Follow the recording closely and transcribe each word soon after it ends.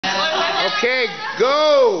Okay,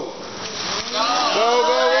 go! Go, go,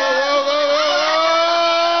 go, go, go, go,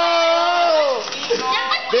 go!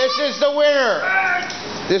 This is the winner.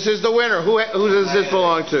 This is the winner. Who does this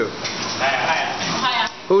belong to?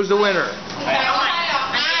 Who's the winner?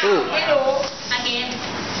 Who?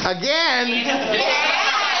 Again?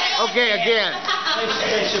 Okay, again.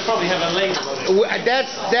 They should probably have a label on it.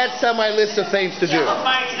 That's on my list of things to do.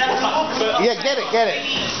 Yeah, get it.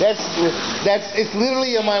 It's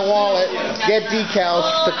literally in my wallet. Get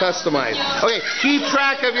decals to customize. Okay, keep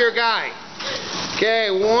track of your guy.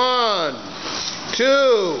 Okay, 1,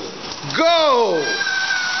 2, go!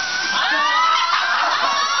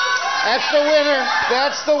 That's the winner.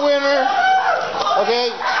 That's the winner.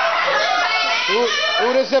 Okay.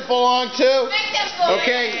 Who does it belong to?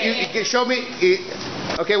 Okay, you show me.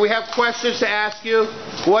 Okay, we have questions to ask you.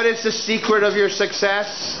 What is the secret of your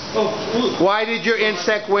success? Why did your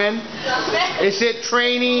insect win? Is it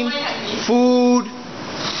training, food?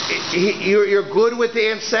 You're good with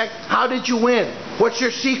the insect? How did you win? What's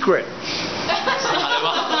your secret?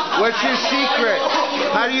 What's your secret?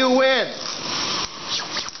 How do you win?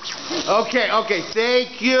 Okay,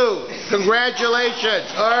 thank you. Congratulations.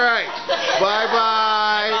 All right.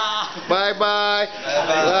 Bye-bye. Bye-bye.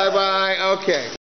 Bye-bye. Okay.